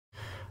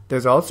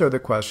there's also the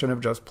question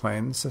of just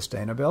plain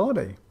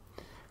sustainability.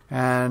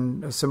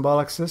 And a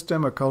symbolic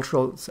system, a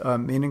cultural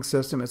meaning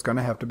system, is going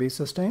to have to be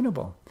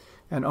sustainable.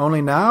 And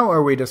only now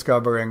are we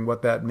discovering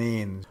what that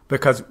means,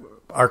 because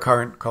our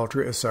current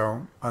culture is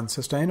so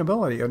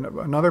unsustainability.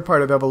 Another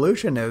part of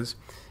evolution is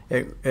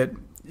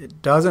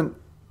it doesn't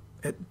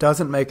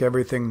make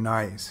everything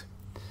nice.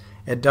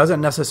 It doesn't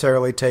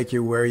necessarily take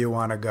you where you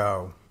want to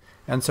go.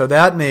 And so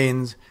that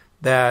means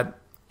that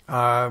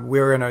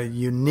we're in a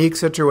unique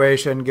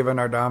situation, given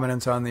our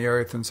dominance on the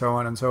earth and so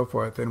on and so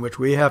forth, in which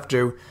we have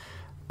to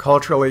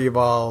culturally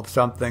evolve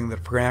something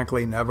that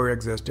frankly never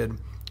existed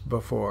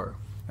before,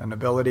 an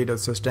ability to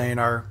sustain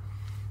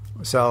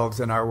ourselves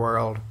in our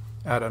world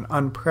at an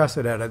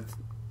unprecedented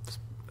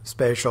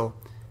spatial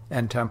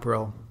and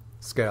temporal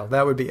scale.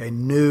 That would be a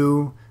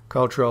new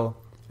cultural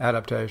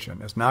adaptation.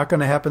 It's not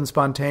going to happen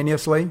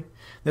spontaneously.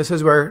 This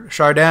is where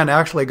Chardin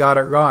actually got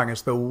it wrong.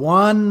 It's the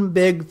one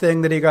big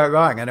thing that he got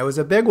wrong, and it was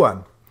a big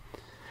one,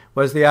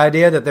 was the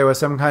idea that there was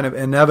some kind of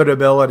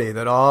inevitability,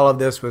 that all of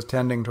this was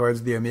tending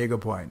towards the omega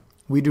point.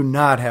 We do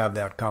not have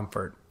that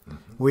comfort.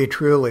 We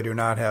truly do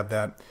not have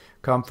that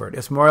comfort.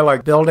 It's more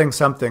like building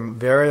something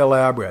very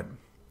elaborate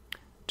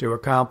to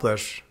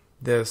accomplish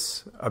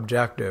this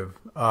objective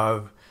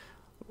of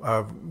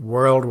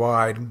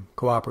worldwide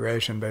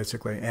cooperation,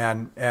 basically,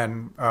 and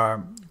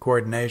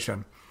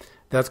coordination.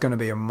 That's going to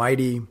be a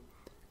mighty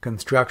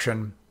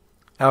construction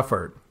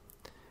effort.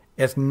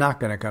 It's not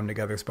going to come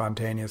together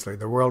spontaneously.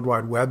 The World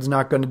Wide Web's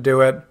not going to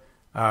do it.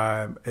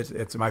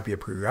 It might be a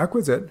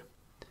prerequisite,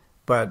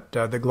 but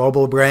the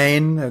global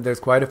brain, there's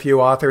quite a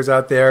few authors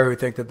out there who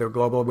think that the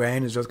global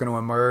brain is just going to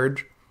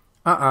emerge.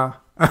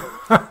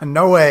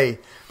 No way.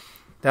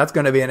 That's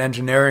going to be an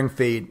engineering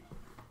feat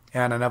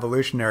and an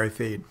evolutionary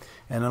feat.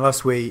 And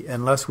unless we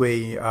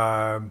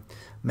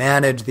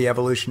manage the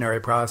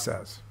evolutionary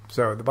process.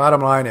 So the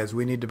bottom line is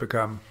we need to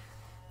become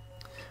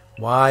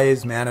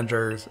wise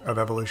managers of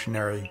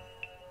evolutionary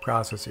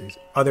processes.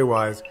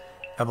 Otherwise,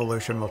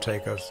 evolution will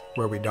take us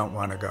where we don't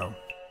want to go.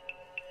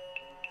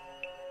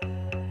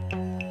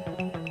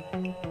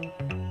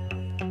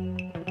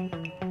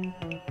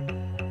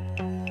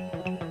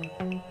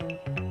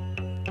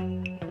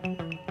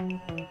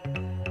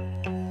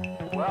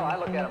 Well, I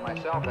look at it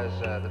myself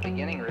as the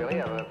beginning, really,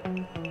 of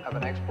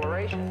an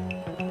exploration.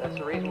 That's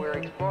the reason we're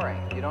exploring.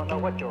 You don't know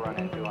what you'll run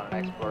into on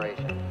an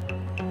exploration.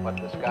 What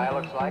the sky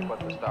looks like, what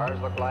the stars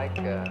look like.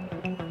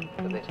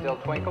 Do they still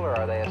twinkle, or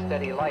are they a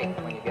steady light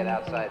when you get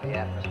outside the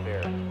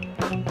atmosphere?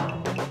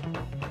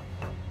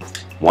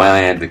 Why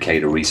I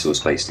advocate a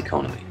resource-based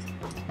economy.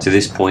 To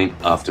this point,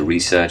 after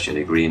research, a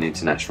degree in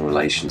international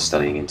relations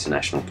studying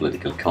international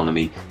political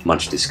economy,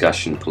 much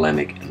discussion,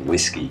 polemic, and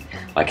whiskey,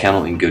 I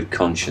cannot in good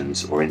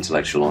conscience or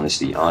intellectual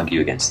honesty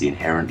argue against the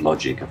inherent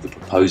logic of the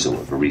proposal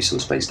of a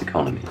resource-based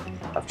economy.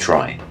 I've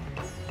tried.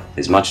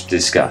 There's much to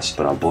discuss,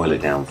 but I'll boil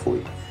it down for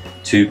you.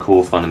 Two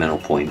core fundamental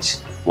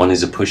points. One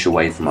is a push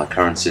away from our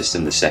current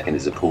system, the second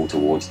is a pull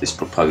towards this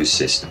proposed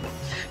system.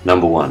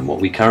 Number one,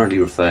 what we currently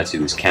refer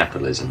to as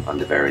capitalism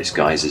under various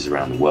guises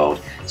around the world,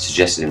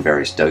 suggested in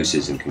various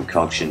doses and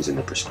concoctions in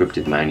the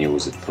prescriptive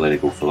manuals of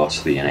political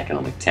philosophy and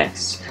economic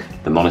texts,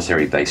 the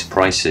monetary-based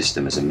price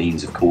system as a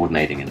means of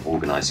coordinating and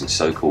organizing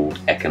so-called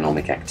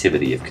economic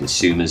activity of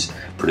consumers,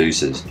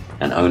 producers,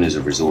 and owners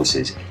of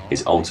resources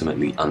is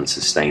ultimately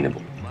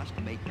unsustainable.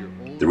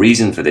 The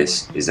reason for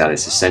this is that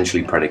it's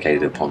essentially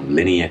predicated upon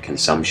linear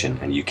consumption,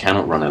 and you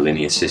cannot run a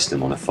linear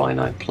system on a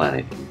finite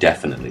planet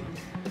indefinitely.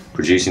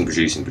 Producing,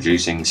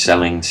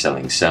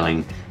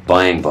 selling,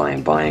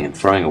 buying, and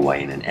throwing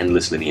away in an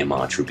endless linear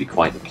march would be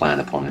quite the plan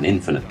upon an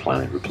infinite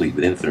planet replete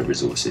with infinite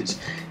resources,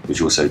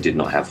 which also did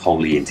not have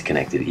wholly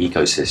interconnected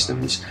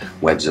ecosystems,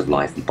 webs of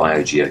life, and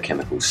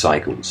biogeochemical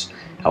cycles.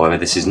 However,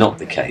 this is not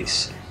the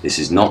case. This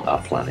is not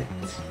our planet,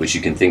 which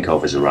you can think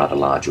of as a rather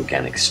large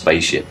organic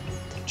spaceship,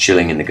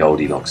 chilling in the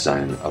Goldilocks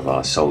zone of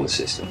our solar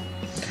system.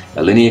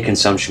 A linear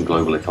consumption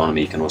global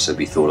economy can also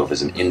be thought of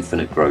as an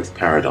infinite growth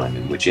paradigm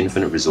in which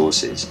infinite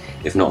resources,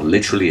 if not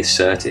literally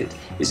asserted,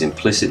 is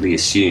implicitly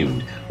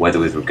assumed, whether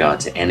with regard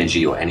to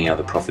energy or any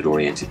other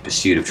profit-oriented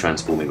pursuit of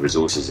transforming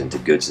resources into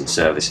goods and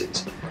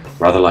services.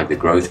 Rather like the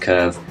growth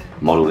curve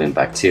modeled in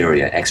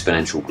bacteria,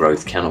 exponential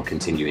growth cannot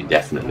continue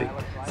indefinitely.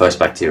 First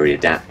bacteria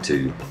adapt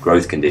to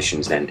growth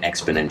conditions, then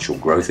exponential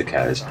growth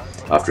occurs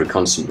after a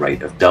constant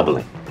rate of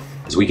doubling.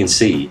 As we can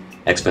see,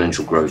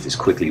 exponential growth is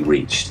quickly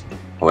reached.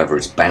 However,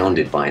 it's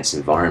bounded by its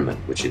environment,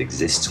 which it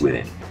exists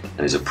within,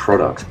 and is a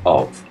product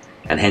of,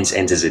 and hence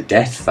enters a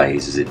death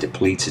phase as it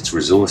depletes its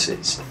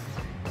resources.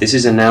 This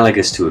is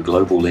analogous to a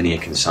global linear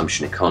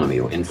consumption economy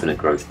or infinite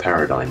growth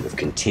paradigm of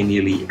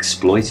continually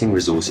exploiting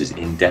resources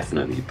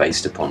indefinitely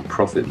based upon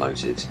profit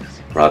motives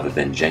rather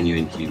than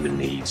genuine human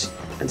needs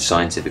and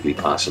scientifically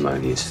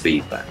parsimonious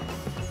feedback.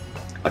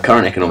 Our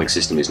current economic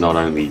system is not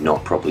only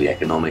not properly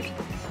economic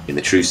in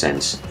the true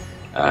sense,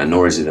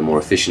 nor is it a more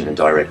efficient and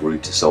direct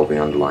route to solving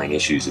underlying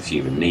issues of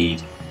human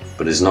need,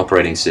 but as an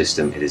operating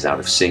system it is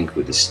out of sync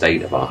with the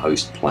state of our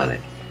host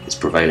planet, its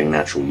prevailing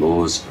natural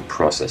laws and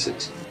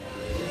processes.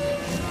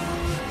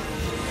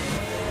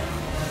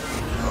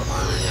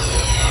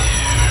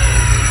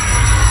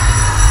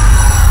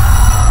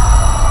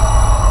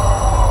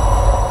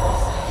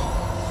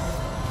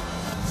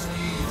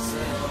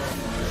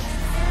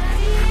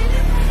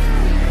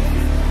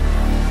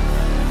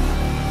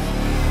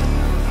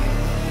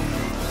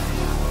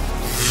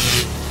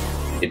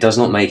 It does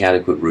not make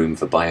adequate room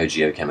for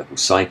biogeochemical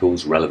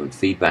cycles, relevant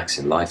feedbacks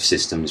in life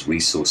systems,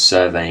 resource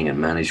surveying and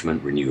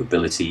management,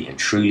 renewability, and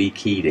truly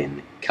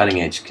keyed-in,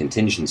 cutting-edge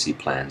contingency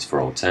plans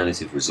for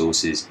alternative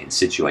resources in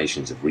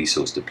situations of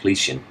resource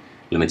depletion,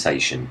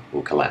 limitation,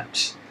 or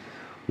collapse.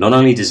 Not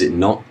only does it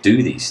not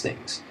do these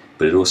things,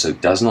 but it also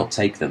does not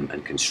take them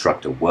and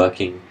construct a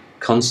working,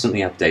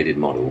 constantly updated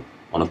model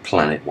on a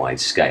planet-wide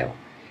scale.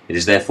 It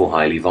is therefore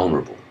highly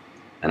vulnerable.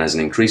 And as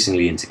an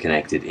increasingly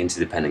interconnected,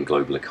 interdependent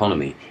global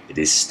economy, it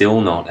is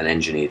still not an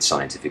engineered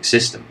scientific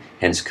system.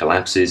 Hence,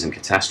 collapses and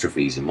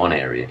catastrophes in one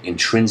area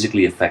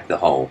intrinsically affect the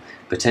whole,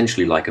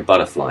 potentially like a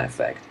butterfly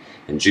effect.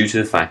 And due to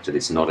the fact that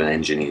it's not an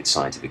engineered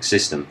scientific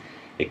system,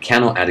 it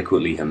cannot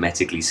adequately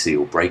hermetically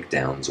seal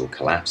breakdowns or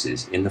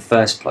collapses in the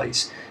first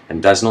place,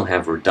 and does not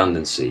have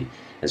redundancy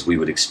as we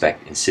would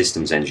expect in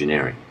systems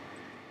engineering.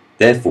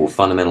 Therefore,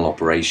 fundamental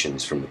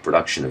operations from the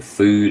production of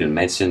food and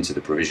medicine to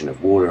the provision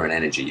of water and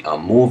energy are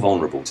more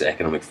vulnerable to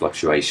economic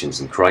fluctuations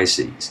and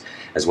crises,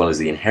 as well as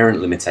the inherent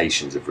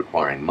limitations of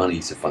requiring money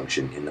to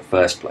function in the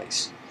first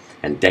place,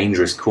 and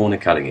dangerous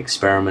corner-cutting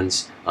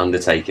experiments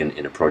undertaken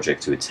in a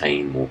project to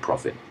attain more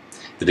profit.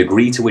 The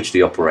degree to which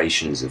the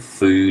operations of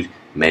food,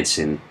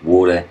 medicine,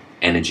 water,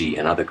 energy,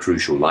 and other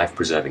crucial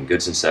life-preserving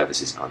goods and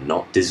services are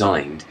not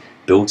designed,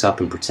 built up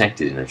and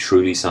protected in a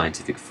truly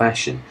scientific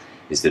fashion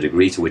is the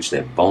degree to which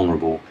they're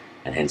vulnerable,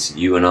 and hence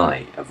you and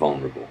I are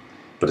vulnerable.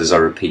 But as I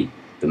repeat,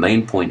 the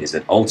main point is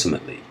that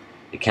ultimately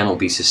it cannot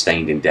be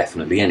sustained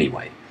indefinitely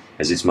anyway,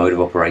 as its mode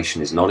of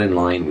operation is not in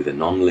line with a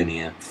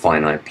non-linear,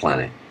 finite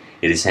planet.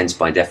 It is hence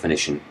by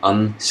definition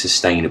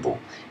unsustainable,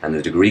 and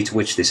the degree to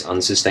which this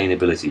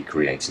unsustainability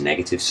creates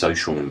negative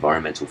social and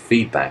environmental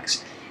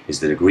feedbacks is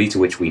the degree to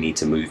which we need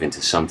to move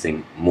into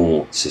something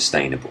more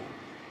sustainable,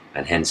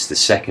 and hence the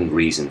second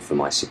reason for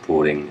my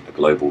supporting a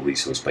global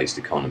resource-based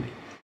economy.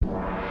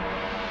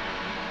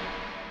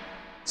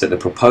 So the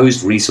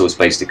proposed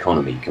resource-based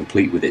economy,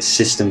 complete with its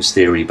systems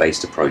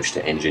theory-based approach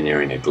to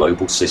engineering a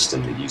global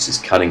system that uses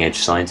cutting-edge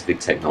scientific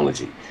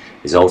technology,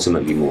 is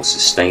ultimately more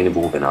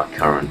sustainable than our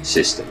current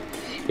system.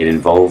 It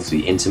involves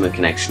the intimate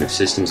connection of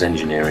systems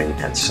engineering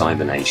and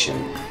cybernation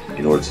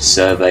in order to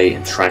survey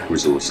and track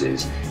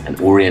resources and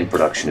orient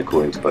production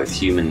according to both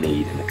human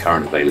need and the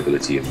current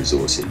availability of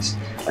resources.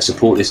 I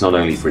support this not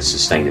only for its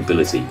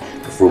sustainability,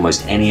 but for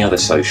almost any other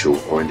social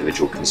or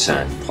individual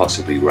concern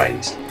possibly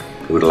raised.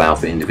 It would allow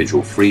for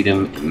individual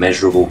freedom,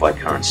 immeasurable by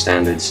current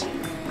standards,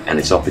 and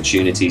its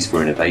opportunities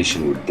for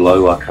innovation would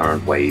blow our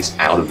current ways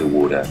out of the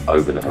water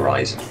over the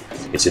horizon.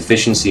 Its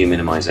efficiency and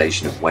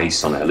minimization of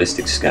waste on a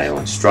holistic scale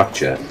and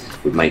structure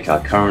would make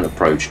our current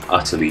approach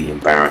utterly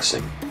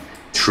embarrassing.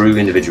 True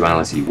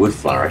individuality would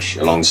flourish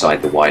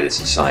alongside the wider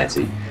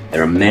society.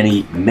 There are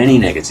many, many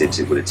negatives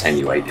it would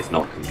attenuate, if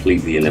not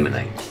completely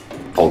eliminate.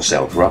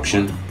 Wholesale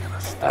corruption,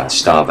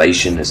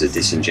 starvation as a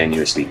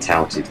disingenuously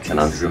touted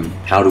conundrum.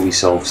 How do we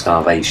solve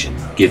starvation?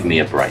 Give me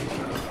a break.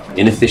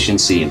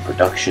 Inefficiency in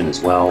production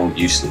as well,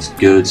 useless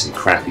goods and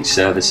crappy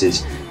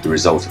services, the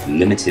result of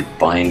limited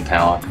buying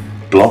power,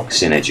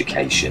 blocks in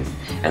education,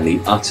 and the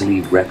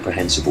utterly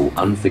reprehensible,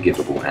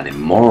 unforgivable and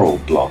immoral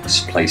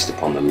blocks placed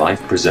upon the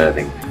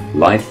life-preserving,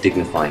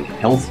 life-dignifying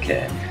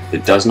healthcare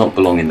that does not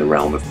belong in the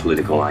realm of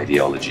political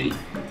ideology,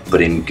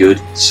 but in good,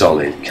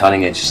 solid,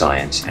 cutting-edge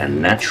science and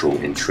natural,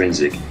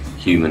 intrinsic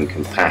human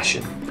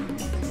compassion.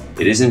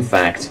 It is in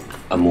fact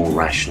a more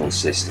rational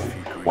system,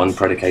 one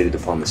predicated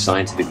upon the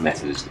scientific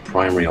method as the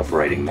primary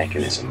operating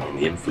mechanism in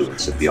the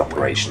influence of the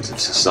operations of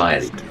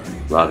society,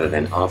 rather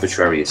than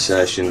arbitrary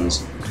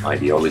assertions,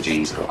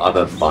 ideologies, or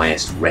other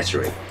biased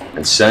rhetoric,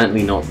 and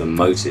certainly not the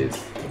motive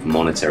of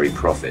monetary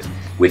profit,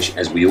 which,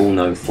 as we all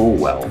know full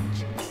well,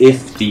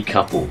 if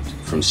decoupled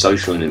from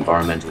social and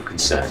environmental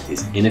concern,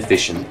 is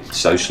inefficient,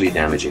 socially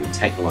damaging,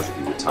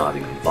 technologically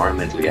retarding,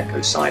 environmentally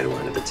ecocidal,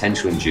 and a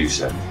potential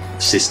inducer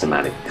of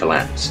systematic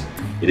collapse.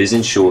 It is,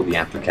 in short, the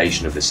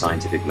application of the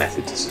scientific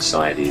method to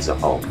society as a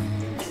whole.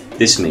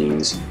 This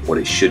means what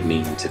it should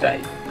mean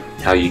today.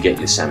 How you get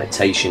your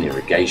sanitation,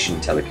 irrigation,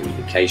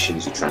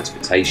 telecommunications, or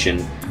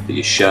transportation, that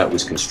your shirt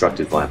was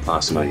constructed via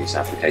parsimonious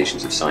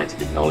applications of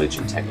scientific knowledge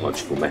and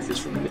technological methods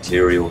from the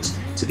materials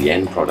to the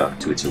end product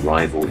to its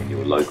arrival in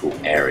your local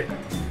area.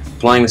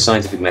 Applying the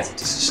scientific method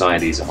to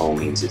society as a whole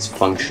means its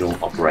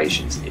functional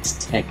operations,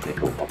 its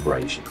technical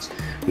operations,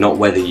 not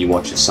whether you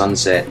watch a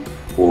sunset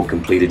or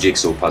complete a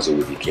jigsaw puzzle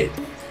with your kid.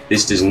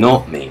 This does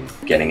not mean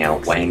getting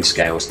out weighing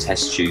scales,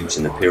 test tubes,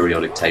 and the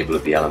periodic table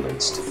of the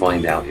elements to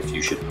find out if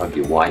you should hug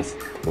your wife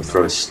or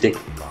throw a stick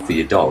for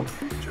your dog.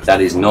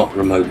 That is not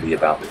remotely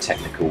about the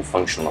technical,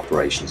 functional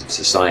operations of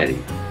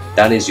society.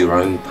 That is your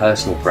own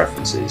personal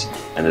preferences,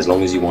 and as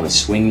long as you want to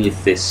swing your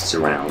fists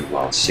around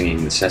while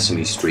singing the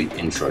Sesame Street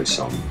intro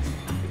song,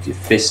 if your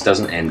fist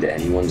doesn't end at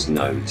anyone's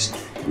nose,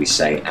 we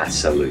say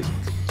assert.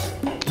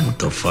 What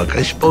the fuck,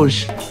 I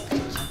suppose?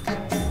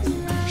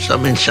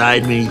 Some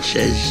inside me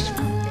says,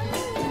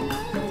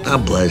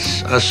 God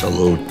bless, I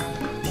salute.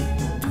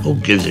 Who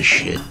gives a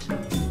shit?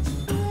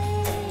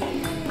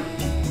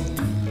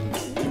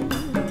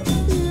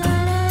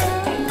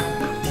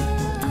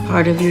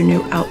 Part of your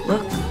new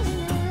outlook?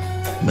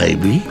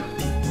 Maybe.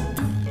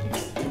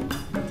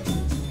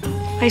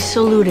 I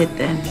salute it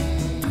then.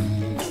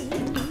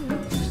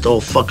 It's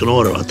all fucking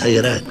order, I'll tell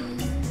you that.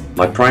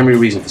 My primary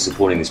reason for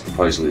supporting this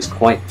proposal is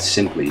quite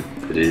simply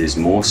that it is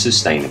more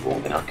sustainable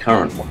than our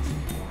current one.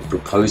 It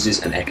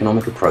proposes an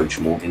economic approach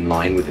more in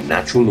line with the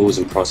natural laws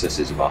and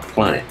processes of our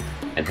planet,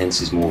 and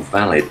hence is more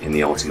valid in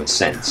the ultimate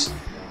sense.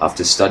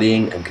 After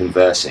studying and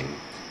conversing,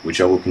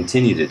 which I will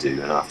continue to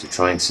do, and after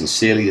trying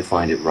sincerely to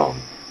find it wrong,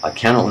 I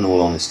cannot in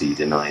all honesty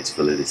deny its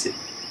validity.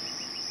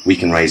 We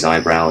can raise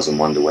eyebrows and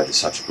wonder whether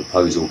such a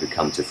proposal could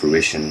come to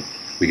fruition.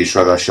 We could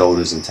shrug our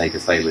shoulders and take a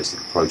fatalistic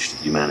approach to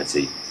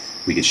humanity.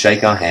 We could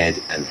shake our head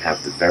and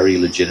have the very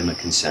legitimate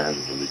concern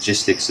that the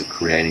logistics of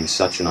creating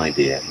such an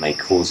idea may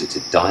cause it to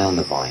die on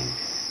the vine,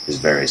 as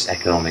various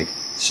economic,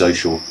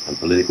 social and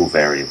political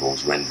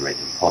variables render it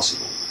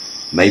impossible.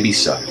 Maybe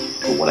so,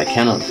 but what I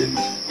cannot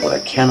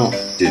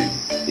do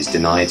is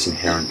deny its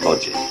inherent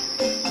logic.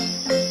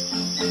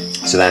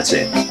 So that's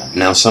it.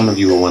 Now some of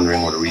you are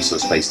wondering what a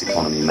resource-based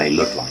economy may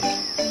look like.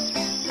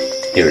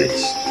 Here it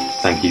is.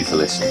 Thank you for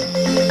listening.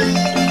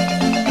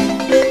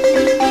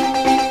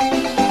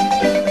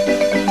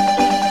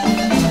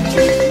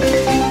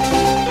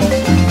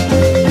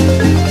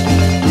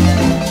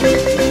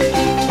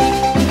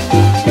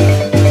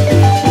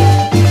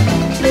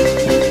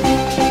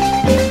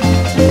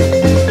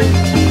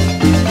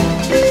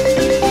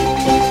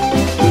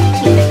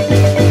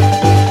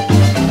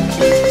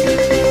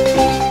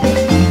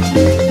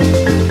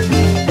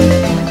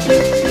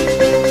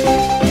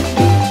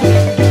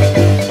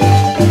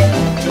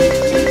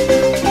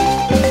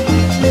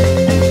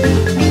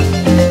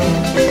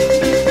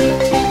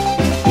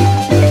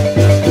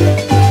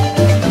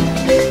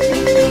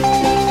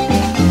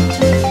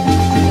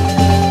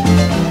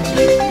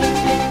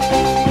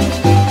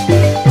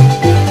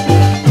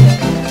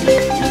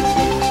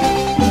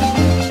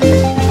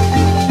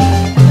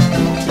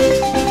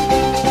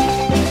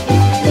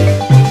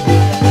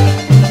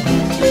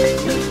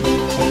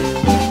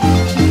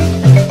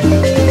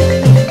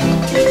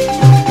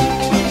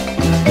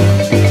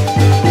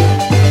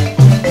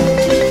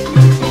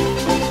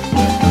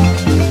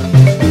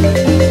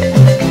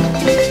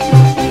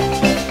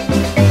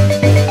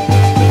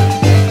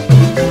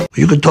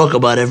 You can talk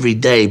about every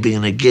day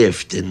being a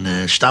gift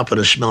and stopping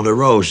to smell the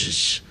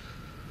roses.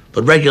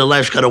 But regular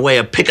life's got a way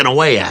of picking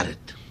away at it.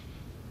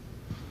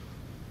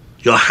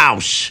 Your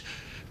house,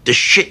 the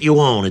shit you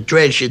own, it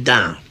drags you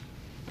down.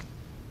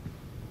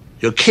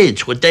 Your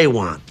kids, what they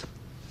want.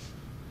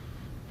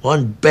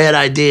 One bad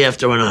idea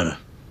after another.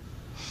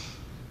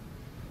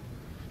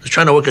 Just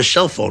trying to work a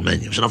cell phone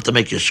menu is enough to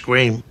make you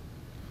scream.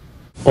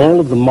 All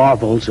of the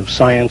marvels of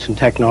science and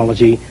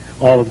technology,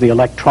 all of the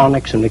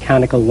electronics and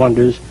mechanical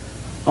wonders,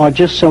 are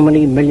just so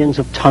many millions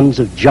of tons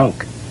of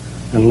junk,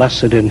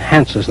 unless it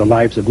enhances the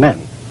lives of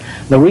men.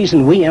 The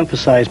reason we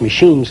emphasize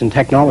machines and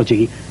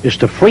technology is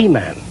to free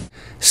man.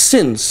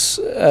 Since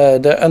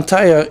the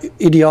entire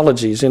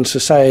ideologies in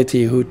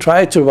society who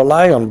try to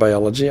rely on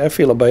biology, I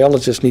feel a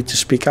biologist needs to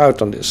speak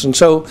out on this. And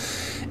so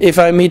if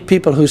I meet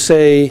people who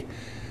say,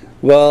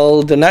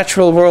 well, the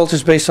natural world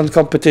is based on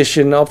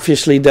competition,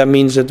 obviously that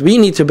means that we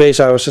need to base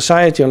our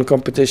society on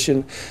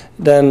competition,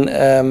 then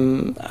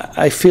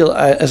I feel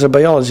as a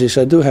biologist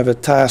I do have a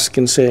task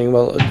in saying,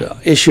 well,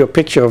 is your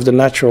picture of the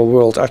natural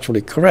world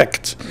actually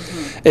correct?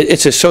 Mm-hmm.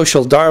 It's a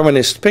social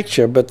Darwinist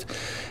picture, but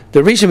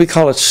the reason we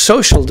call it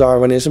social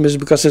Darwinism is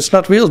because it's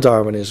not real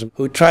Darwinism,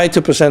 who try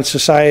to present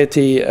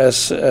society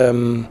as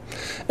an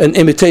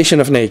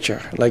imitation of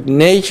nature. Like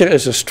nature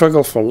is a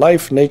struggle for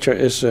life, nature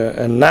is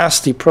a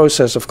nasty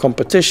process of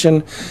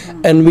competition,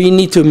 and we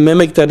need to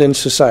mimic that in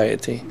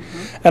society.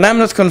 And I'm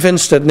not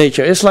convinced that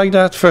nature is like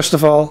that, first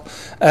of all,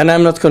 and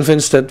I'm not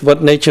convinced that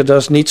what nature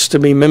does needs to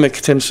be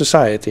mimicked in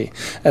society.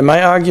 And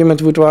my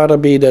argument would rather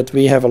be that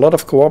we have a lot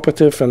of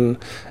cooperative and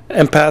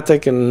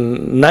empathic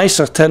and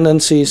nicer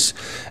tendencies,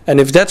 and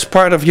if that's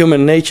part of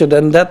human nature,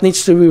 then that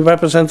needs to be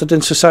represented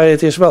in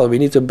society as well. We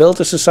need to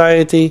build a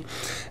society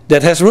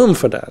that has room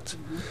for that,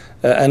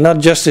 and not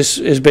just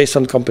is based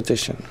on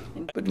competition.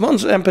 But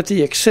once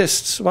empathy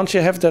exists, once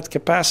you have that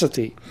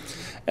capacity,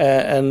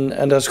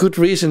 and there's good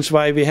reasons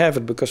why we have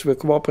it, because we're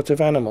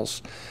cooperative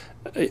animals,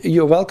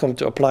 you're welcome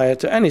to apply it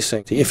to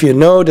anything. If you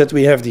know that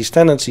we have these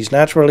tendencies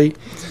naturally,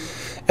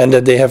 and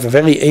that they have a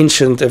very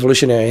ancient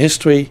evolutionary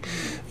history,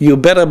 you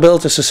better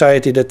build a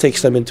society that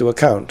takes them into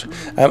account.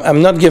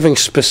 I'm not giving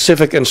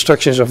specific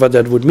instructions of what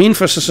that would mean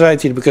for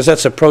society, because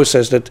that's a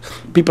process that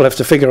people have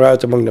to figure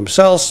out among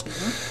themselves,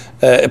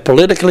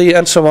 politically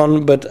and so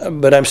on,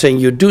 but I'm saying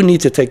you do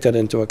need to take that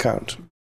into account.